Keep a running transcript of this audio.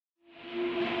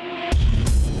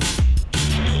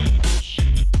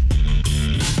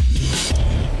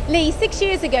Lee, 6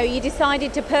 years ago you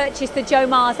decided to purchase the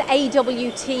Joemars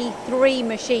AWT3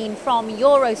 machine from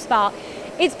Eurospark.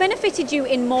 It's benefited you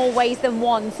in more ways than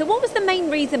one, so what was the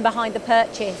main reason behind the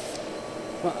purchase?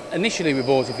 Well, initially we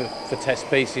bought it for test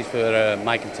pieces, for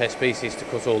making test pieces to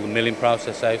cut all the milling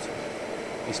process out,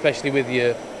 especially with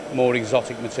your more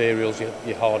exotic materials,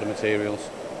 your harder materials.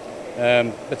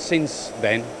 But since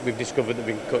then we've discovered that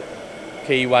we can cut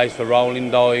keyways for rolling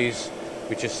dies,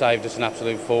 which has saved us an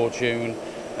absolute fortune,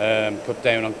 cut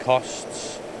down on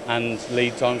costs and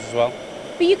lead times as well.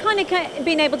 But you kind of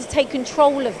been able to take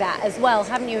control of that as well,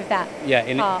 haven't you, of that?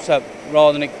 Yeah, so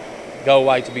rather than it go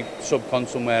away to be subcon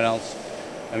somewhere else,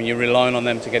 I mean, you're relying on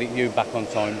them to get you back on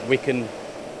time. We can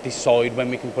decide when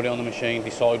we can put it on the machine,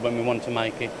 decide when we want to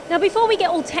make it. Now, before we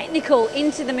get all technical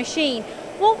into the machine,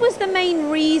 what was the main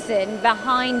reason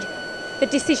behind the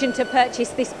decision to purchase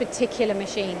this particular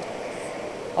machine?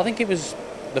 I think it was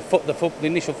the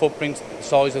initial footprint, the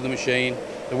size of the machine,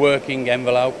 the working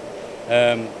envelope,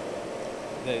 that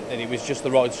it was just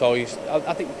the right size.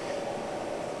 I think,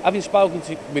 having spoken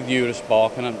with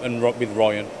Eurospark and with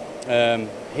Ryan,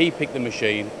 he picked the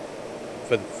machine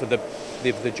for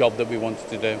the job that we wanted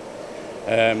to do.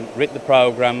 Writ the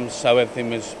programs so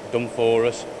everything was done for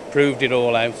us, proved it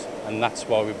all out, and that's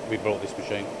why we brought this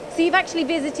machine. So you've actually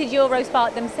visited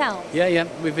Eurospark themselves? Yeah,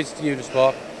 we visited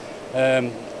Eurospark.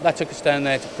 They took us down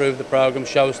there to prove the program,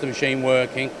 show us the machine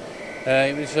working.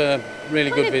 It was a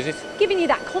really good visit. Giving you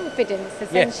that confidence,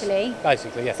 essentially. Yes,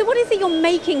 basically, yes. So what is it you're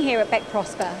making here at Becker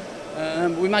Prosper?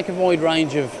 We make a wide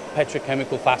range of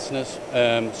petrochemical fasteners,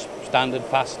 standard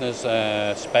fasteners,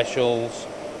 specials,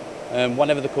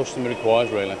 whatever the customer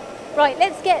requires, really. Right,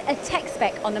 let's get a tech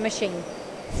spec on the machine.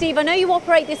 Steve, I know you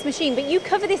operate this machine, but you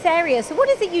cover this area, so what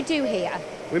is it you do here?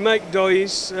 We make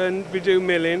dies and we do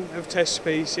milling of test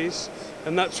pieces,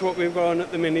 and that's what we've got on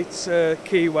at the minute,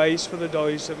 keyways for the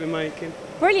dies that we're making.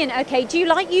 Brilliant, okay. Do you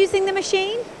like using the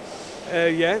machine?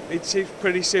 Yeah, it's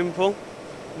pretty simple.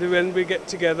 When we get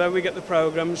together, we get the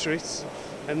programs written,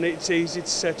 and it's easy to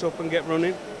set up and get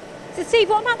running. So Steve,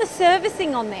 what about the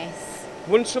servicing on this?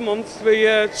 Once a month we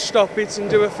stop it and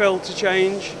do a filter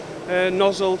change,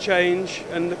 nozzle change,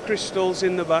 and the crystals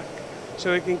in the back,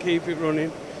 so we can keep it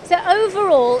running. So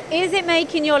overall, is it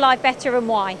making your life better, and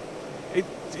why?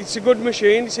 It's a good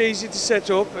machine, it's easy to set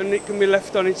up, and it can be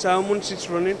left on its own once it's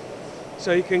running,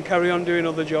 so you can carry on doing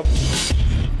other jobs.